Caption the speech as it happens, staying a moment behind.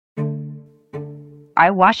I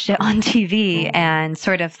watched it on TV and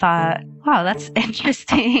sort of thought, wow, that's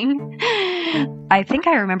interesting. I think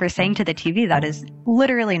I remember saying to the TV that is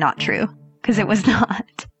literally not true, because it was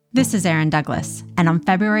not. This is Erin Douglas, and on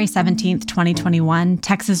February 17th, 2021,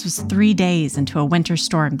 Texas was 3 days into a winter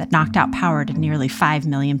storm that knocked out power to nearly 5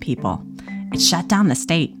 million people. It shut down the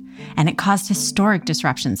state, and it caused historic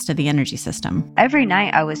disruptions to the energy system. Every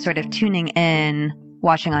night I was sort of tuning in,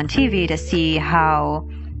 watching on TV to see how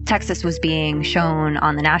Texas was being shown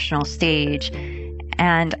on the national stage.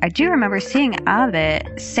 And I do remember seeing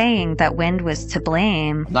Abbott saying that wind was to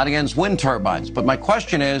blame. Not against wind turbines, but my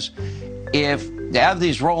question is, if you have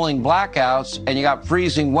these rolling blackouts and you got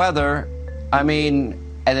freezing weather, and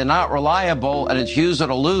they're not reliable and it's use it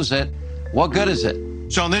or lose it, what good is it?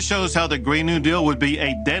 Sean, this shows how the Green New Deal would be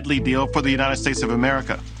a deadly deal for the United States of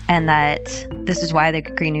America. And that this is why the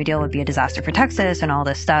Green New Deal would be a disaster for Texas and all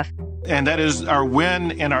this stuff. And that is our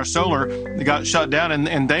wind and our solar got shut down,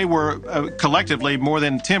 and they were collectively more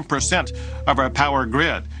than 10% of our power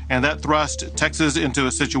grid. And that thrust Texas into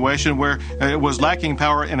a situation where it was lacking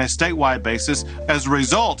power in a statewide basis. As a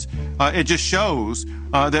result, it just shows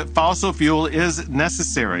that fossil fuel is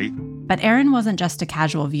necessary. But Erin wasn't just a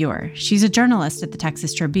casual viewer. She's a journalist at the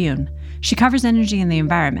Texas Tribune. She covers energy and the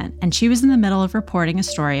environment, and she was in the middle of reporting a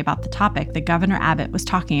story about the topic that Governor Abbott was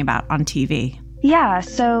talking about on TV. Yeah,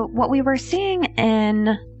 so what we were seeing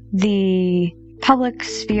in the public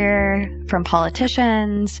sphere from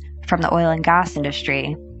politicians, from the oil and gas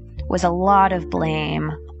industry, was a lot of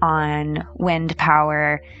blame on wind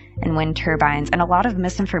power and wind turbines and a lot of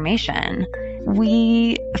misinformation.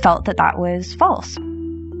 We felt that that was false.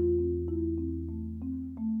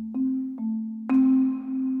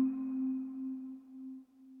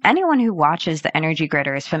 Anyone who watches the energy grid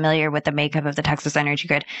or is familiar with the makeup of the Texas energy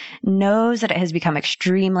grid knows that it has become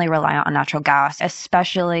extremely reliant on natural gas,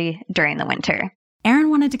 especially during the winter. Erin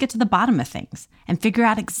wanted to get to the bottom of things and figure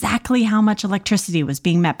out exactly how much electricity was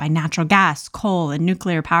being met by natural gas, coal, and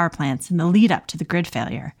nuclear power plants in the lead up to the grid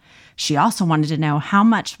failure. She also wanted to know how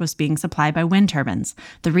much was being supplied by wind turbines,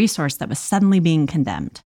 the resource that was suddenly being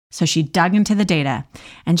condemned. So she dug into the data,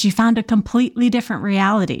 and she found a completely different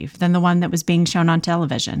reality than the one that was being shown on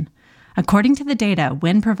television. According to the data,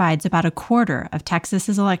 wind provides about a quarter of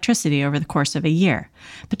Texas's electricity over the course of a year.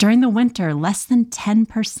 But during the winter, less than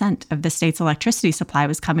 10% of the state's electricity supply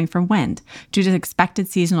was coming from wind due to expected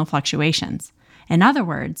seasonal fluctuations. In other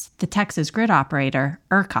words, the Texas grid operator,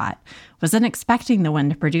 ERCOT, wasn't expecting the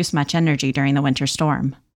wind to produce much energy during the winter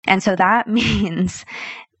storm. And so that means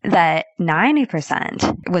that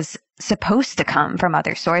 90% was supposed to come from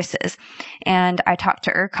other sources. And I talked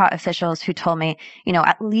to ERCOT officials who told me,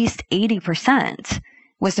 at least 80%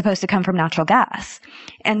 was supposed to come from natural gas.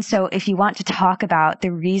 And so if you want to talk about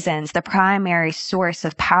the reasons, the primary source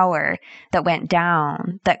of power that went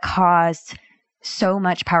down, that caused so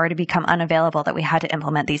much power to become unavailable that we had to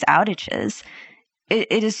implement these outages,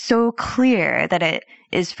 it is so clear that it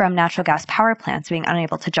is from natural gas power plants being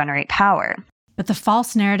unable to generate power. But the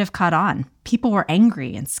false narrative caught on. People were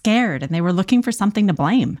angry and scared, and they were looking for something to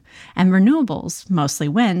blame. And renewables, mostly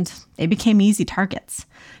wind, they became easy targets.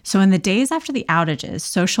 So in the days after the outages,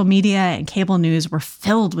 social media and cable news were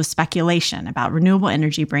filled with speculation about renewable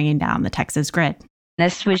energy bringing down the Texas grid.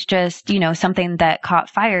 This was just, something that caught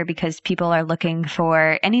fire because people are looking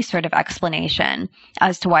for any sort of explanation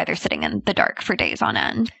as to why they're sitting in the dark for days on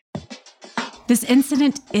end. This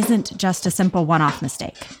incident isn't just a simple one-off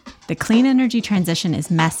mistake. The clean energy transition is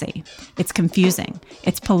messy, it's confusing,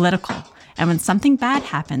 it's political, and when something bad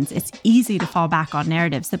happens, it's easy to fall back on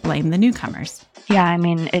narratives that blame the newcomers. Yeah,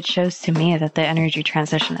 it shows to me that the energy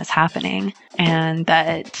transition is happening and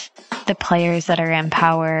that the players that are in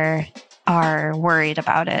power are worried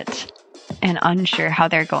about it and unsure how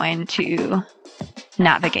they're going to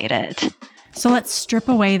navigate it. So let's strip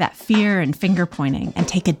away that fear and finger-pointing and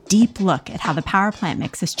take a deep look at how the power plant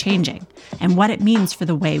mix is changing and what it means for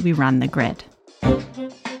the way we run the grid.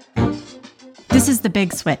 This is The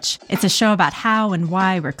Big Switch. It's a show about how and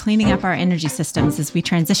why we're cleaning up our energy systems as we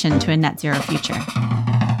transition to a net zero future.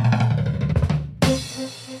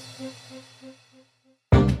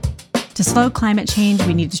 To slow climate change,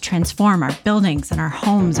 we need to transform our buildings and our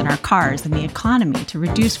homes and our cars and the economy to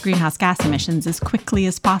reduce greenhouse gas emissions as quickly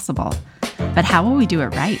as possible. But how will we do it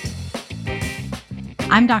right?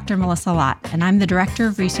 I'm Dr. Melissa Lott, and I'm the Director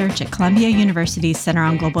of Research at Columbia University's Center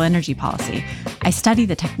on Global Energy Policy. I study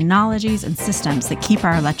the technologies and systems that keep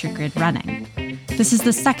our electric grid running. This is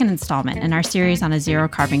the second installment in our series on a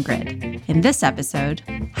zero-carbon grid. In this episode,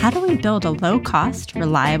 how do we build a low-cost,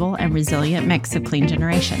 reliable, and resilient mix of clean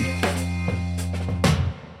generation?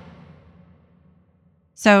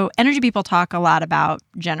 So energy people talk a lot about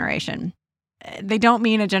generation. They don't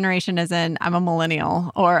mean a generation as in I'm a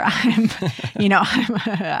millennial or I'm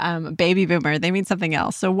a baby boomer. They mean something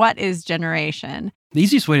else. So what is generation? The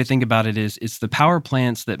easiest way to think about it is it's the power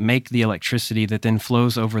plants that make the electricity that then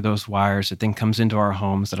flows over those wires that then comes into our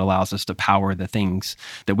homes that allows us to power the things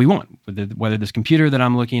that we want, whether this computer that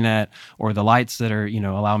I'm looking at or the lights that are,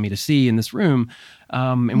 allow me to see in this room.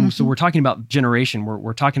 So we're talking about generation.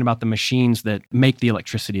 We're talking about the machines that make the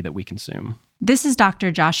electricity that we consume. This is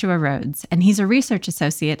Dr. Joshua Rhodes, and he's a research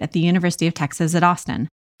associate at the University of Texas at Austin.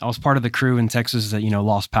 I was part of the crew in Texas that,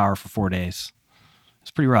 lost power for 4 days.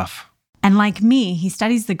 It's pretty rough. And like me, he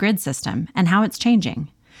studies the grid system and how it's changing.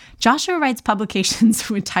 Joshua writes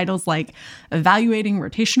publications with titles like Evaluating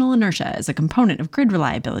Rotational Inertia as a Component of Grid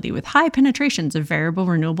Reliability with High Penetrations of Variable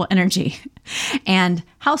Renewable Energy, and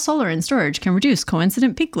How Solar and Storage Can Reduce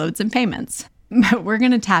Coincident Peak Loads and Payments. But we're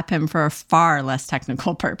going to tap him for a far less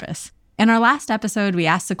technical purpose. In our last episode, we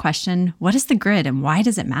asked the question, what is the grid and why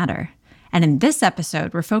does it matter? And in this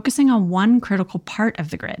episode, we're focusing on one critical part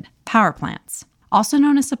of the grid, power plants, also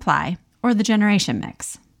known as supply, or the generation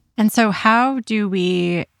mix. And so how do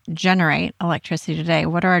we generate electricity today?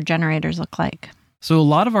 What do our generators look like? So a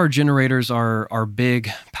lot of our generators are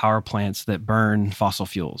big power plants that burn fossil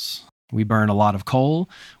fuels. We burn a lot of coal.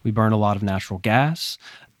 We burn a lot of natural gas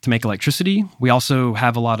to make electricity. We also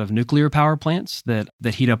have a lot of nuclear power plants that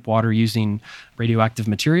heat up water using radioactive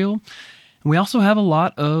material. And we also have a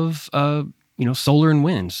lot of solar and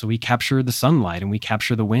wind. So we capture the sunlight and we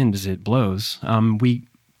capture the wind as it blows. We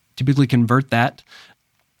typically convert that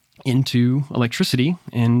into electricity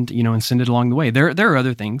and send it along the way. There are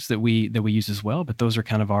other things that we use as well, but those are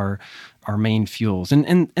kind of our main fuels.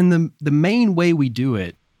 And the main way we do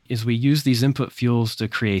it is we use these input fuels to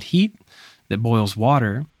create heat that boils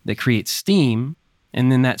water, that creates steam,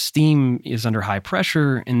 and then that steam is under high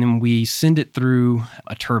pressure, and then we send it through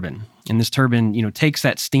a turbine. And this turbine, takes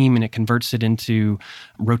that steam and it converts it into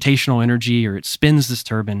rotational energy, or it spins this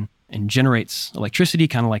turbine and generates electricity,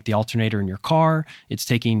 kind of like the alternator in your car. It's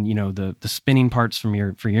taking, the spinning parts for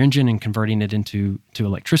your engine and converting it into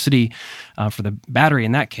electricity for the battery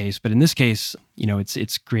in that case. But in this case,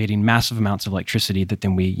 it's creating massive amounts of electricity that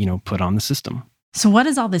then we, put on the system. So what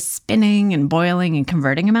does all this spinning and boiling and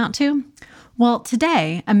converting amount to? Well,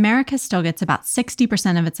 today, America still gets about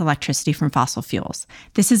 60% of its electricity from fossil fuels.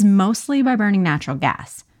 This is mostly by burning natural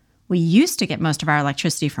gas. We used to get most of our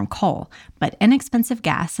electricity from coal, but inexpensive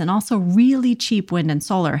gas and also really cheap wind and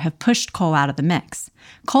solar have pushed coal out of the mix.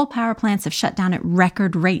 Coal power plants have shut down at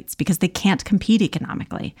record rates because they can't compete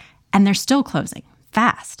economically, and they're still closing,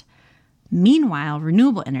 fast. Meanwhile,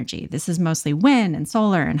 renewable energy, this is mostly wind and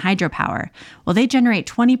solar and hydropower, well, they generate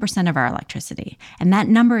 20% of our electricity, and that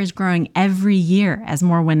number is growing every year as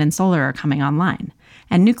more wind and solar are coming online.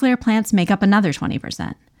 And nuclear plants make up another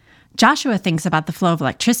 20%. Joshua thinks about the flow of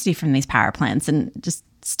electricity from these power plants, and just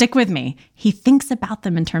stick with me, he thinks about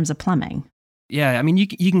them in terms of plumbing. Yeah, I mean, you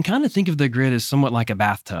can kind of think of the grid as somewhat like a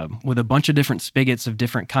bathtub with a bunch of different spigots of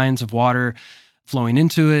different kinds of water flowing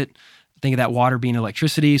into it. Think of that water being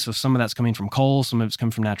electricity. So some of that's coming from coal, some of it's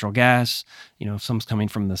coming from natural gas, some's coming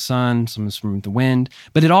from the sun, some is from the wind,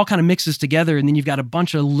 but it all kind of mixes together. And then you've got a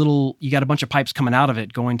bunch of pipes coming out of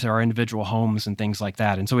it going to our individual homes and things like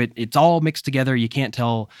that. And so it's all mixed together. You can't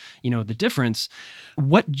tell, the difference.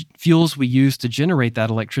 What fuels we use to generate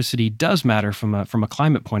that electricity does matter from a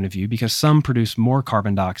climate point of view, because some produce more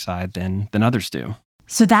carbon dioxide than others do.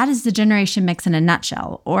 So that is the generation mix in a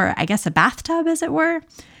nutshell, or I guess a bathtub, as it were.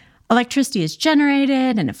 Electricity is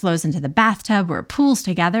generated and it flows into the bathtub where it pools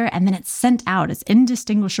together, and then it's sent out as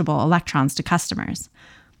indistinguishable electrons to customers.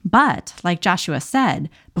 But, like Joshua said,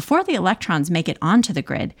 before the electrons make it onto the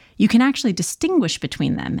grid, you can actually distinguish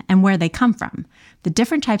between them and where they come from. The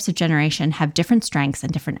different types of generation have different strengths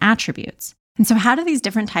and different attributes. And so how do these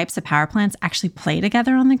different types of power plants actually play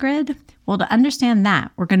together on the grid? Well, to understand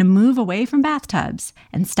that, we're going to move away from bathtubs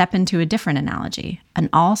and step into a different analogy, an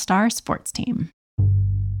all-star sports team.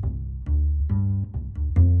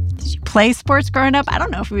 Did you play sports growing up? I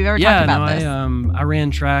don't know if we've ever talked about this. I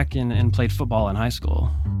ran track and played football in high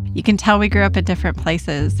school. You can tell we grew up at different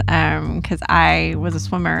places because I was a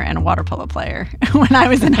swimmer and a water polo player when I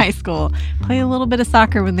was in high school. Played a little bit of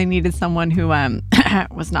soccer when they needed someone who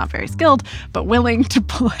was not very skilled, but willing to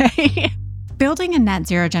play. Building a net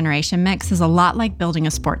zero generation mix is a lot like building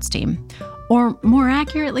a sports team. Or more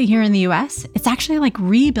accurately here in the US, it's actually like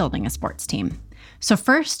rebuilding a sports team. So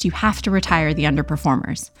first, you have to retire the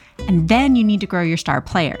underperformers, and then you need to grow your star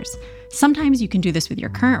players. Sometimes you can do this with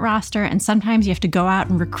your current roster, and sometimes you have to go out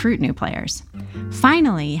and recruit new players.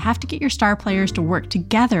 Finally, you have to get your star players to work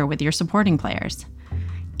together with your supporting players.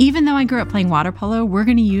 Even though I grew up playing water polo, we're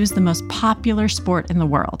going to use the most popular sport in the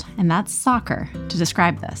world, and that's soccer, to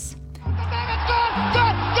describe this.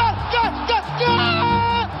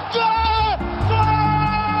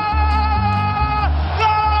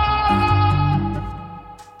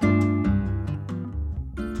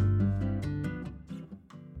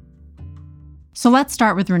 So let's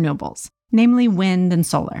start with renewables, namely wind and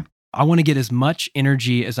solar. I want to get as much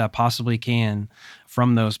energy as I possibly can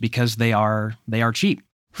from those because they are cheap.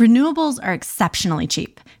 Renewables are exceptionally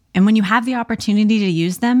cheap. And when you have the opportunity to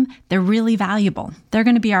use them, they're really valuable. They're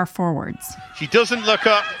going to be our forwards. She doesn't look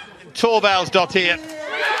up. Torvald's dot here.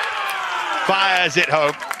 Fires it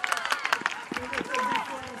home.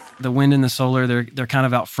 The wind and the solar, they're kind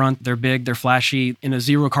of out front. They're big, they're flashy. In a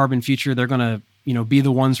zero carbon future, they're going to, be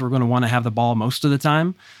the ones who are going to want to have the ball most of the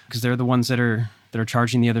time because they're the ones that are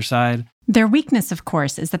charging the other side. Their weakness, of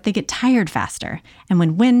course, is that they get tired faster. And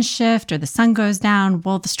when winds shift or the sun goes down,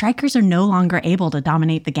 well, the strikers are no longer able to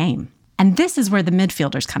dominate the game. And this is where the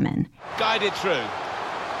midfielders come in. Guided through.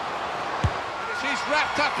 She's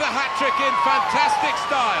wrapped up the hat-trick in fantastic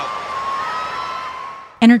style.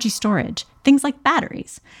 Energy storage, things like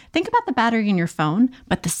batteries. Think about the battery in your phone,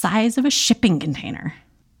 but the size of a shipping container.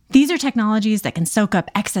 These are technologies that can soak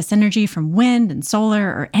up excess energy from wind and solar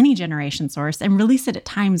or any generation source and release it at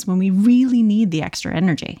times when we really need the extra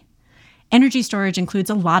energy. Energy storage includes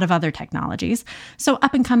a lot of other technologies, so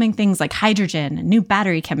up-and-coming things like hydrogen and new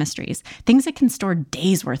battery chemistries, things that can store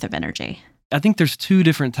days' worth of energy. I think there's two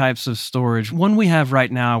different types of storage. One we have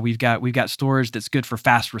right now, we've got storage that's good for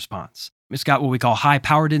fast response. It's got what we call high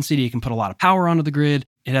power density. It can put a lot of power onto the grid.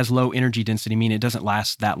 It has low energy density, meaning it doesn't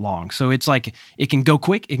last that long. So it's like it can go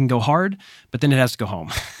quick, it can go hard, but then it has to go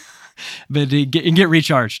home. But it get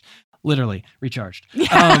recharged. Literally recharged.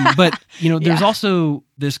 But, there's also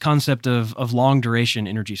this concept of long duration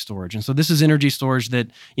energy storage. And so this is energy storage that,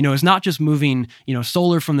 is not just moving,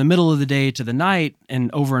 solar from the middle of the day to the night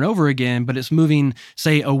and over again, but it's moving,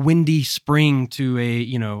 say, a windy spring to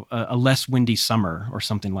a less windy summer or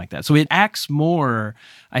something like that. So it acts more,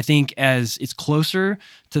 I think, as it's closer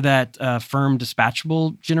to that firm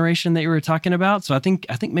dispatchable generation that you were talking about. So I think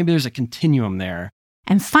maybe there's a continuum there.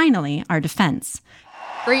 And finally, our defense.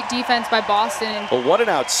 Great defense by Boston. Well, what an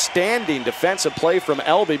outstanding defensive play from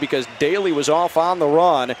Elby because Daly was off on the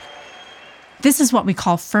run. This is what we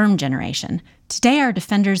call firm generation. Today, our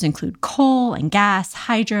defenders include coal and gas,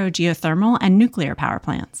 hydro, geothermal, and nuclear power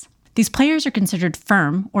plants. These players are considered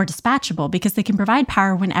firm or dispatchable because they can provide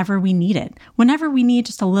power whenever we need it, whenever we need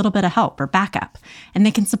just a little bit of help or backup. And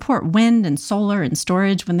they can support wind and solar and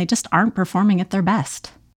storage when they just aren't performing at their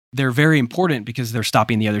best. They're very important because they're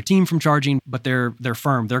stopping the other team from charging, but they're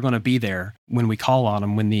firm. They're going to be there when we call on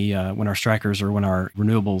them, when our strikers or when our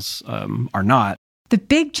renewables are not. The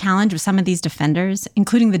big challenge with some of these defenders,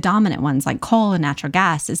 including the dominant ones like coal and natural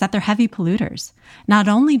gas, is that they're heavy polluters. Not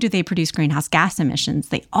only do they produce greenhouse gas emissions,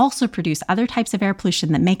 they also produce other types of air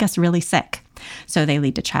pollution that make us really sick. So they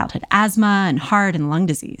lead to childhood asthma and heart and lung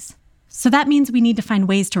disease. So that means we need to find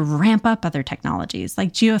ways to ramp up other technologies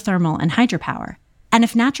like geothermal and hydropower. And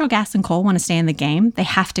if natural gas and coal want to stay in the game, they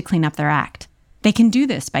have to clean up their act. They can do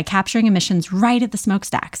this by capturing emissions right at the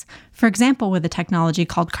smokestacks, for example, with a technology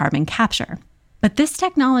called carbon capture. But this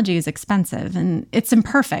technology is expensive and it's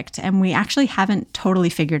imperfect, and we actually haven't totally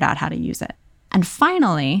figured out how to use it. And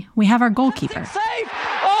finally, we have our goalkeeper. Save!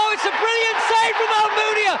 Oh, it's a brilliant save from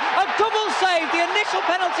Almunia! A double save! The initial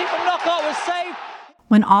penalty from Knockaert was saved.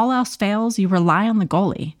 When all else fails, you rely on the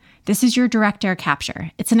goalie. This is your direct air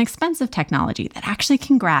capture. It's an expensive technology that actually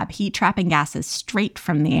can grab heat-trapping gases straight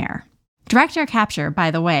from the air. Direct air capture,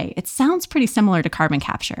 by the way, it sounds pretty similar to carbon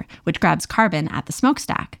capture, which grabs carbon at the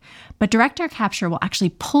smokestack. But direct air capture will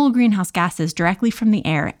actually pull greenhouse gases directly from the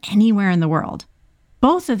air anywhere in the world.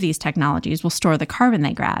 Both of these technologies will store the carbon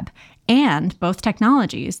they grab, and both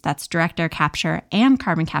technologies, that's direct air capture and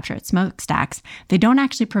carbon capture at smokestacks, they don't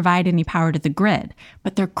actually provide any power to the grid,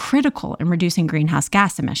 but they're critical in reducing greenhouse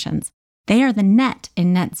gas emissions. They are the net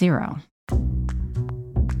in net zero.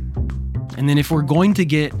 And then if we're going to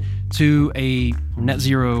get to a net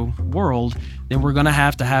zero world, then we're going to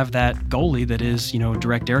have that goalie that is,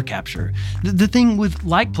 direct air capture. The thing with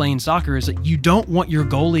playing soccer is that you don't want your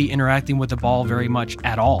goalie interacting with the ball very much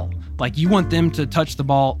at all. Like, you want them to touch the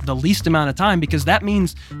ball the least amount of time, because that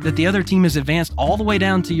means that the other team has advanced all the way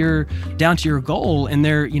down to your goal, and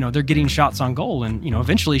they're getting shots on goal, and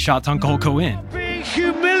eventually shots on goal go in. Being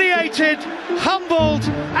humiliated, humbled,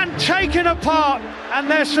 and taken apart, and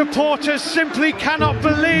their supporters simply cannot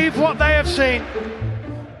believe what they have seen.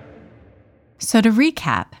 So to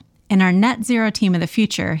recap, In our net zero team of the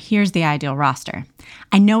future, here's the ideal roster.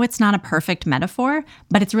 I know it's not a perfect metaphor,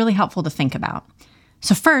 but it's really helpful to think about.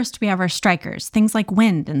 So first, we have our strikers, things like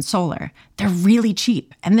wind and solar. They're really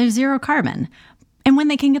cheap, and they're zero carbon. And when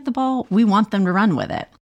they can get the ball, we want them to run with it.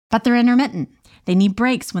 But they're intermittent. They need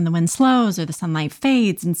breaks when the wind slows or the sunlight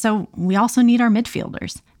fades, and so we also need our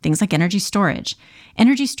midfielders, things like energy storage.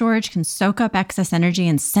 Energy storage can soak up excess energy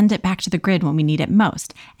and send it back to the grid when we need it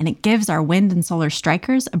most, and it gives our wind and solar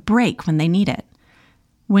strikers a break when they need it.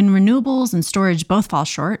 When renewables and storage both fall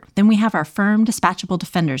short, then we have our firm, dispatchable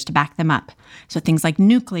defenders to back them up. So things like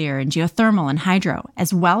nuclear and geothermal and hydro,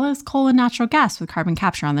 as well as coal and natural gas with carbon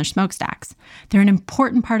capture on their smokestacks. They're an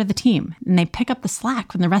important part of the team, and they pick up the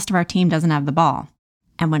slack when the rest of our team doesn't have the ball.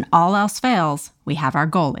 And when all else fails, we have our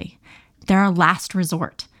goalie. They're our last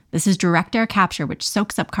resort. This is direct air capture, which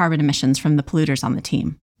soaks up carbon emissions from the polluters on the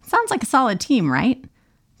team. Sounds like a solid team, right?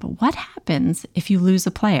 But what happens if you lose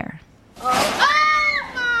a player? Oh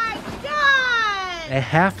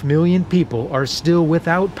 500,000 people are still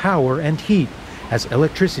without power and heat as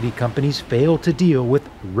electricity companies fail to deal with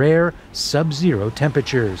rare sub-zero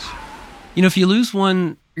temperatures. You know, if you lose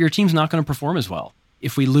one, your team's not going to perform as well.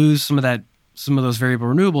 If we lose some of those variable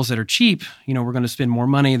renewables that are cheap, you know, we're going to spend more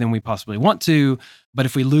money than we possibly want to. But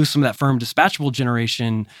if we lose some of that firm dispatchable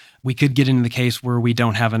generation, we could get into the case where we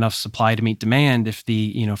don't have enough supply to meet demand if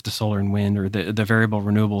the solar and wind or the variable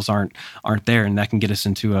renewables aren't there, and that can get us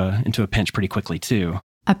into a pinch pretty quickly too.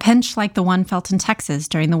 A pinch like the one felt in Texas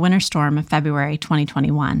during the winter storm of February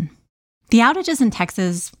 2021. The outages in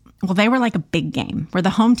Texas, well, they were like a big game where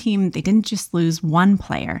the home team, they didn't just lose one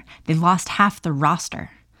player, they lost half the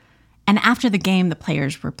roster. And after the game, the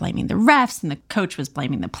players were blaming the refs and the coach was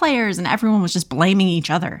blaming the players and everyone was just blaming each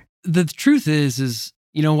other. The truth is,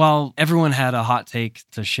 you know, while everyone had a hot take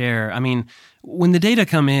to share, I mean, when the data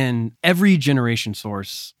come in, every generation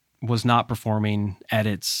source was not performing at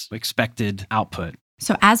its expected output.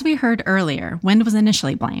 So as we heard earlier, wind was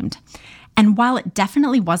initially blamed. And while it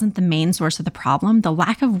definitely wasn't the main source of the problem, the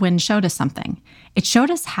lack of wind showed us something. It showed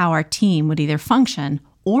us how our team would either function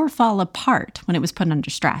or fall apart when it was put under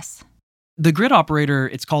stress. The grid operator,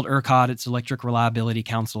 it's called ERCOT, it's Electric Reliability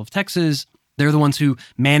Council of Texas. They're the ones who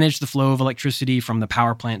manage the flow of electricity from the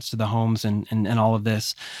power plants to the homes and all of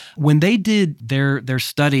this. When they did their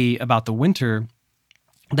study about the winter,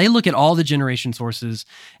 they look at all the generation sources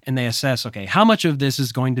and they assess, okay, how much of this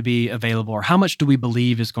is going to be available, or how much do we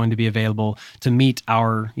believe is going to be available to meet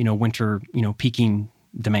our, winter, peaking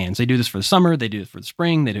demands. They do this for the summer, they do it for the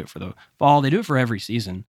spring, they do it for the fall, they do it for every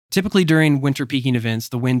season. Typically during winter peaking events,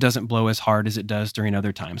 the wind doesn't blow as hard as it does during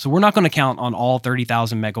other times. So we're not going to count on all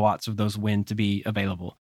 30,000 megawatts of those wind to be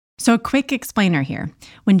available. So a quick explainer here.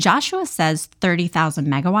 When Joshua says 30,000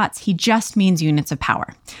 megawatts, he just means units of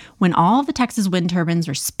power. When all the Texas wind turbines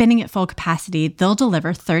are spinning at full capacity, they'll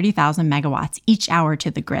deliver 30,000 megawatts each hour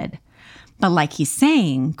to the grid. But like he's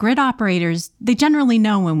saying, grid operators, they generally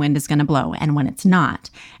know when wind is going to blow and when it's not.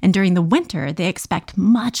 And during the winter, they expect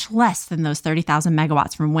much less than those 30,000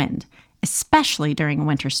 megawatts from wind, especially during a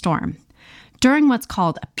winter storm. During what's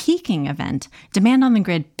called a peaking event, demand on the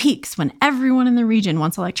grid peaks when everyone in the region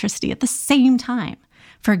wants electricity at the same time.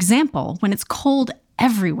 For example, when it's cold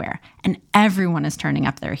everywhere and everyone is turning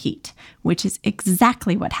up their heat, which is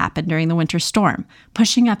exactly what happened during the winter storm,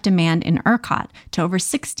 pushing up demand in ERCOT to over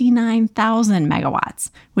 69,000 megawatts,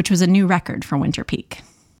 which was a new record for winter peak.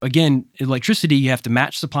 Again, electricity, you have to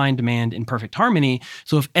match supply and demand in perfect harmony.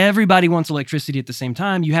 So if everybody wants electricity at the same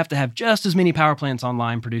time, you have to have just as many power plants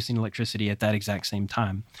online producing electricity at that exact same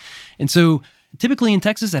time. And so typically in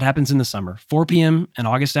Texas, that happens in the summer, 4 p.m. and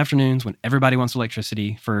August afternoons when everybody wants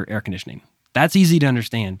electricity for air conditioning. That's easy to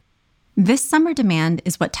understand. This summer demand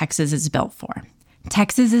is what Texas is built for.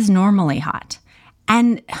 Texas is normally hot.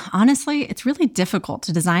 And honestly, it's really difficult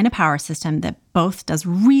to design a power system that both does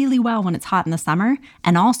really well when it's hot in the summer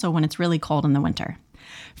and also when it's really cold in the winter.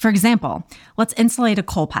 For example, let's insulate a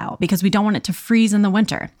coal pile because we don't want it to freeze in the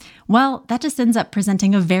winter. Well, that just ends up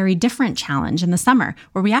presenting a very different challenge in the summer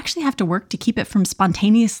where we actually have to work to keep it from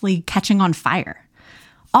spontaneously catching on fire.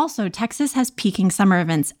 Also, Texas has peaking summer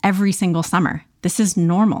events every single summer. This is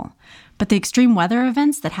normal. But the extreme weather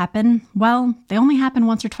events that happen, well, they only happen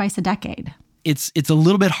once or twice a decade. It's a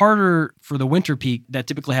little bit harder for the winter peak that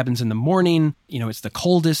typically happens in the morning. It's the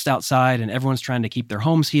coldest outside and everyone's trying to keep their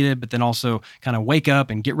homes heated, but then also kind of wake up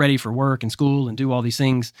and get ready for work and school and do all these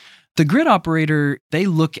things. The grid operator, they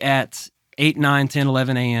look at 8, 9, 10,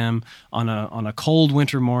 11 a.m. on a cold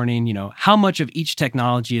winter morning, how much of each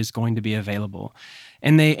technology is going to be available.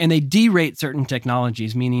 And they derate certain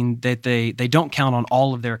technologies, meaning that they don't count on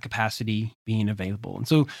all of their capacity being available. And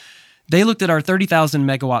so They looked at our 30,000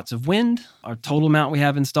 megawatts of wind, our total amount we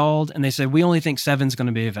have installed, and they said, we only think 7 is going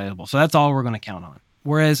to be available. So that's all we're going to count on.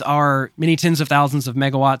 Whereas our many tens of thousands of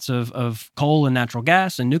megawatts of coal and natural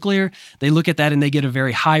gas and nuclear, they look at that and they get a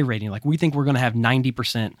very high rating. Like, we think we're going to have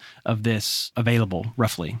 90% of this available,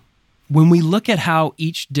 roughly. When we look at how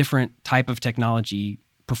each different type of technology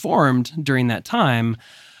performed during that time,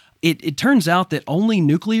 it turns out that only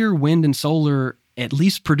nuclear, wind, and solar at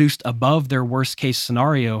least produced above their worst case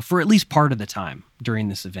scenario for at least part of the time during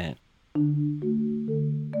this event.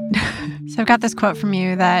 So I've got this quote from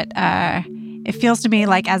you that it feels to me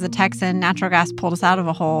like, as a Texan, natural gas pulled us out of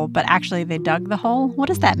a hole, but actually they dug the hole. What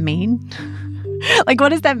does that mean? Like, what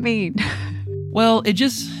does that mean? Well, it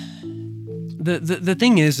just... The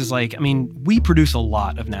thing is like, I mean, we produce a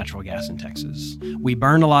lot of natural gas in Texas. We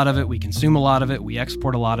burn a lot of it. We consume a lot of it. We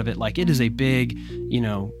export a lot of it. Like, it is a big,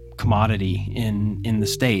 commodity in the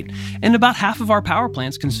state. And about half of our power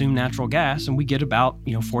plants consume natural gas, and we get about,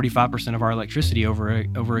 45% of our electricity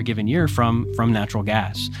over a given year from natural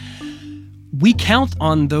gas. We count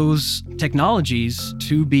on those technologies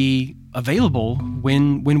to be available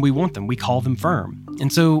when we want them. We call them firm.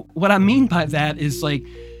 And so what I mean by that is, like,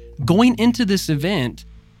 going into this event,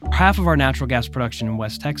 half of our natural gas production in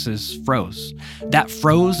West Texas froze. That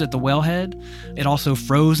froze at the wellhead. It also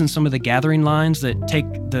froze in some of the gathering lines that take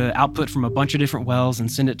the output from a bunch of different wells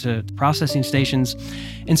and send it to processing stations.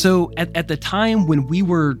 And so at the time when we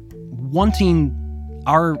were wanting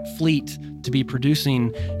our fleet to be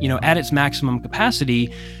producing, at its maximum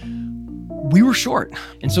capacity, we were short.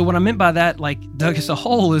 And so what I meant by that, like, dug us a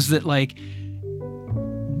hole, is that, like,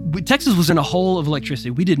 Texas was in a hole of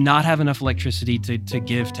electricity. We did not have enough electricity to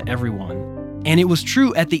give to everyone. And it was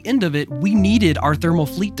true, at the end of it, we needed our thermal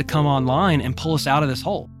fleet to come online and pull us out of this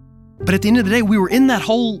hole. But at the end of the day, we were in that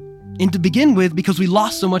hole to begin with because we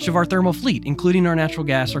lost so much of our thermal fleet, including our natural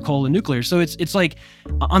gas, our coal, and nuclear. So it's like,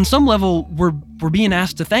 on some level, we're being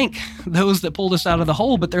asked to thank those that pulled us out of the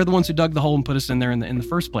hole, but they're the ones who dug the hole and put us in there in the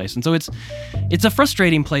first place. And so it's a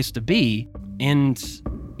frustrating place to be. And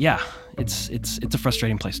yeah, it's a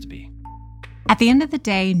frustrating place to be. At the end of the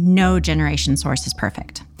day, no generation source is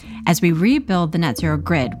perfect. As we rebuild the net zero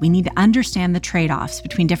grid, we need to understand the trade-offs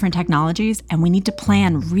between different technologies, and we need to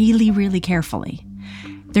plan really, really carefully.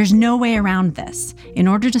 There's no way around this. In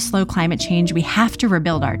order to slow climate change, we have to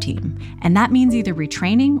rebuild our team, and that means either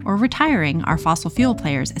retraining or retiring our fossil fuel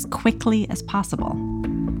players as quickly as possible.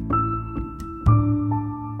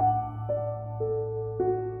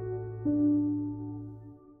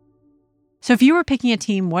 So if you were picking a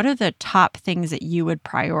team, what are the top things that you would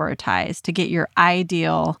prioritize to get your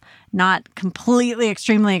ideal, not completely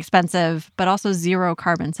extremely expensive, but also zero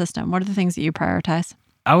carbon system? What are the things that you prioritize?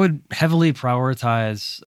 I would heavily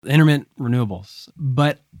prioritize intermittent renewables,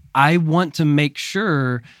 but I want to make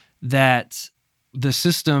sure that the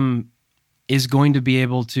system is going to be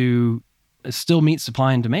able to still meet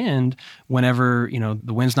supply and demand whenever,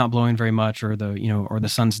 the wind's not blowing very much or the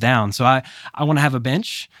sun's down. So I want to have a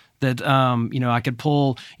bench that, I could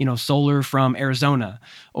pull, solar from Arizona,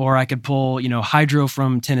 or I could pull, hydro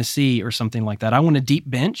from Tennessee or something like that. I want a deep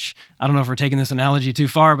bench. I don't know if we're taking this analogy too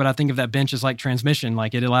far, but I think of that bench as like transmission.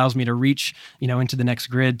 Like, it allows me to reach, into the next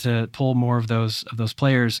grid to pull more of those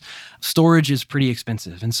players. Storage is pretty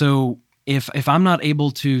expensive. And so if I'm not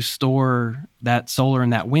able to store that solar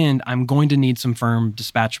and that wind, I'm going to need some firm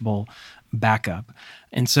dispatchable backup.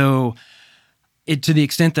 And so to the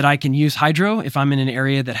extent that I can use hydro, if I'm in an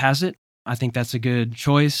area that has it, I think that's a good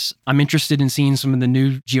choice. I'm interested in seeing some of the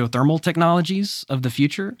new geothermal technologies of the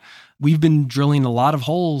future. We've been drilling a lot of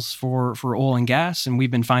holes for oil and gas, and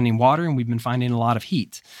we've been finding water, and we've been finding a lot of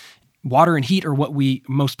heat. Water and heat are what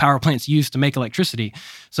most power plants use to make electricity.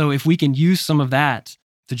 So if we can use some of that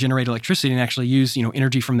to generate electricity and actually use,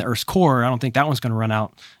 energy from the Earth's core, I don't think that one's going to run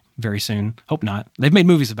out very soon. Hope not. They've made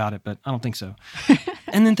movies about it, but I don't think so.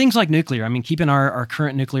 And then things like nuclear. I mean, keeping our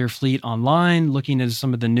current nuclear fleet online, looking at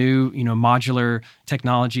some of the new, modular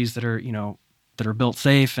technologies that are built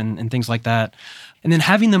safe and things like that. And then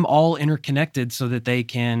having them all interconnected so that they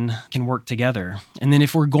can work together. And then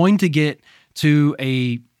if we're going to get to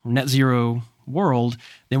a net zero world,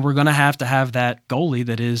 then we're going to have that goalie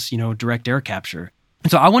that is, direct air capture. And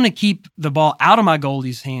so I want to keep the ball out of my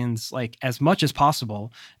goalie's hands, like, as much as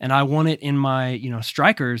possible. And I want it in my,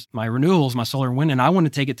 strikers, my renewables, my solar and wind, and I want to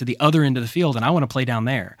take it to the other end of the field, and I want to play down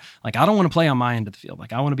there. Like, I don't want to play on my end of the field.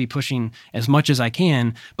 Like, I want to be pushing as much as I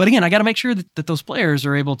can. But again, I got to make sure that those players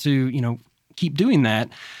are able to, keep doing that.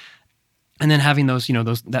 And then having those,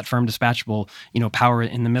 that firm dispatchable, power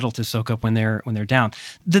in the middle to soak up when they're down.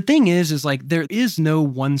 The thing is like there is no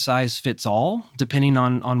one size fits all depending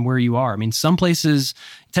on where you are. I mean, some places,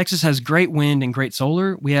 Texas has great wind and great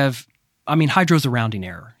solar. We have, hydro's a rounding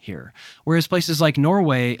error here. Whereas places like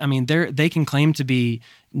Norway, they can claim to be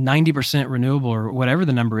 90% renewable or whatever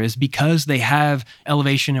the number is because they have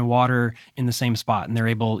elevation and water in the same spot, and they're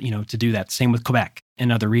able, to do that. Same with Quebec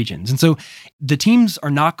and other regions. And so the teams are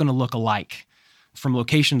not going to look alike from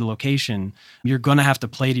location to location. You're going to have to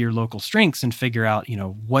play to your local strengths and figure out,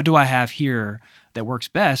 what do I have here that works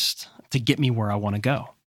best to get me where I want to go.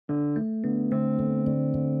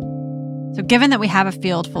 So given that we have a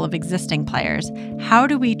field full of existing players, how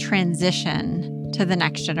do we transition to the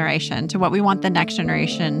next generation, to what we want the next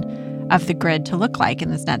generation of the grid to look like in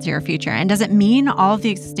this net zero future? And does it mean all of the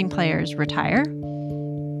existing players retire?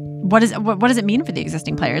 What does it mean for the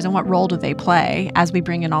existing players, and what role do they play as we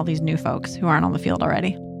bring in all these new folks who aren't on the field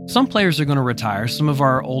already? Some players are going to retire. Some of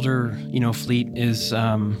our older, fleet is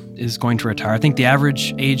going to retire. I think the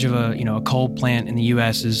average age of a coal plant in the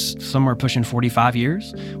U.S. is somewhere pushing 45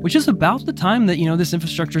 years, which is about the time that this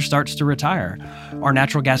infrastructure starts to retire. Our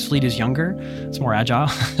natural gas fleet is younger; it's more agile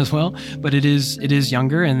as well, but it is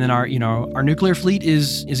younger. And then our nuclear fleet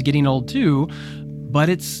is getting old too, but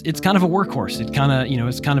it's kind of a workhorse. It kind of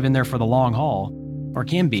it's kind of in there for the long haul, or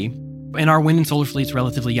can be. And our wind and solar fleet's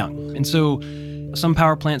relatively young, and so some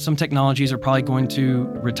power plants, some technologies are probably going to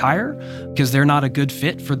retire because they're not a good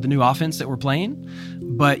fit for the new offense that we're playing.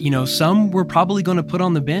 But, some we're probably going to put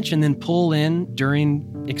on the bench and then pull in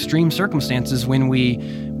during extreme circumstances when we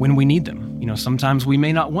need them. Sometimes we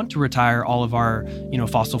may not want to retire all of our,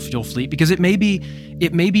 fossil fuel fleet because it may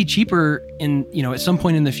be cheaper in, at some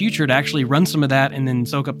point in the future to actually run some of that and then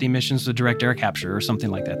soak up the emissions to direct air capture or something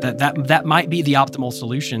like that. That might be the optimal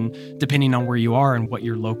solution depending on where you are and what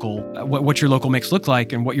your local mix look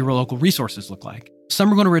like and what your local resources look like.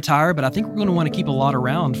 Some are going to retire, but I think we're going to want to keep a lot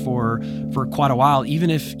around for quite a while, even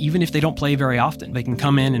if they don't play very often. They can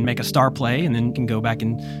come in and make a star play and then can go back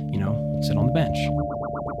and, sit on the bench.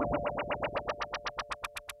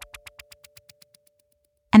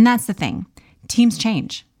 And that's the thing. Teams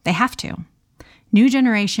change. They have to. New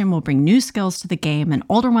generation will bring new skills to the game, and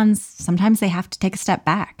older ones, sometimes they have to take a step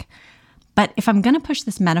back. But if I'm going to push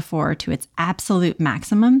this metaphor to its absolute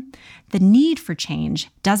maximum, the need for change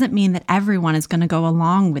doesn't mean that everyone is going to go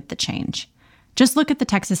along with the change. Just look at the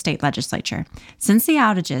Texas state legislature. Since the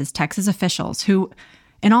outages, Texas officials who,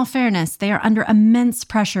 in all fairness, they are under immense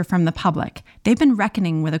pressure from the public, they've been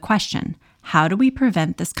reckoning with a question: how do we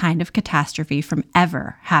prevent this kind of catastrophe from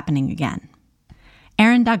ever happening again?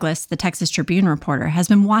 Aaron Douglas, the Texas Tribune reporter, has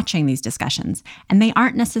been watching these discussions, and they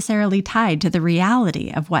aren't necessarily tied to the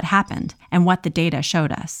reality of what happened and what the data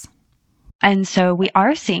showed us. And so we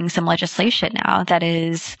are seeing some legislation now that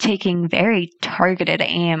is taking very targeted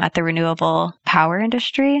aim at the renewable power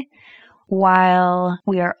industry, while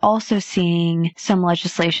we are also seeing some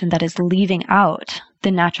legislation that is leaving out the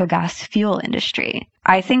natural gas fuel industry.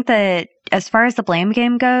 I think that as far as the blame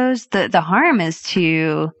game goes, the harm is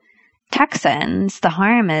to Texans. The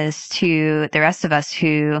harm is to the rest of us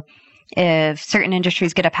who, if certain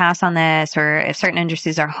industries get a pass on this, or if certain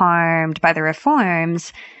industries are harmed by the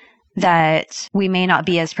reforms, that we may not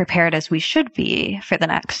be as prepared as we should be for the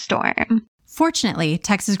next storm. Fortunately,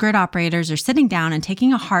 Texas grid operators are sitting down and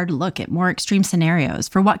taking a hard look at more extreme scenarios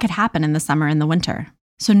for what could happen in the summer and the winter.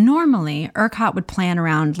 So normally, ERCOT would plan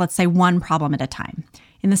around, let's say, one problem at a time.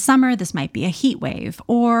 In the summer, this might be a heat wave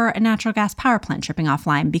or a natural gas power plant tripping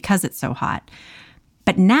offline because it's so hot.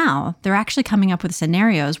 But now they're actually coming up with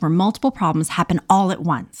scenarios where multiple problems happen all at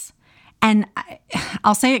once. And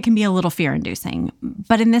I'll say it can be a little fear-inducing.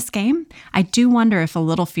 But in this game, I do wonder if a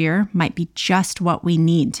little fear might be just what we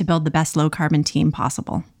need to build the best low-carbon team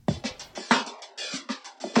possible.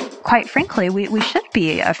 Quite frankly, we should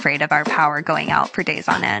be afraid of our power going out for days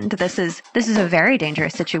on end. This is a very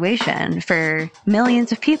dangerous situation for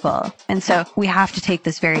millions of people. And so we have to take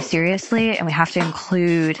this very seriously, and we have to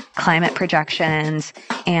include climate projections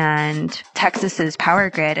and Texas's power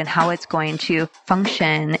grid and how it's going to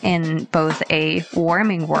function in both a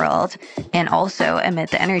warming world and also amid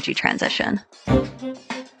the energy transition.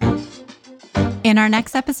 In our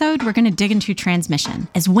next episode, we're going to dig into transmission.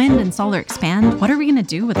 As wind and solar expand, what are we going to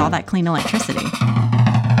do with all that clean electricity?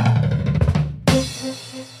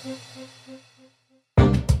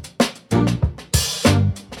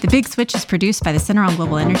 The Big Switch is produced by the Center on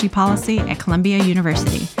Global Energy Policy at Columbia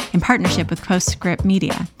University in partnership with Postscript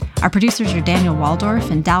Media. Our producers are Daniel Waldorf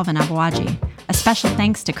and Dalvin Abuaji. Special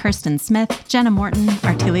thanks to Kirsten Smith, Jenna Morton,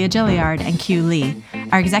 Artelia Gilliard, and Q Lee.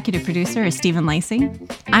 Our executive producer is Stephen Lacey.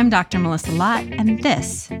 I'm Dr. Melissa Lott, and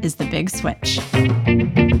this is The Big Switch.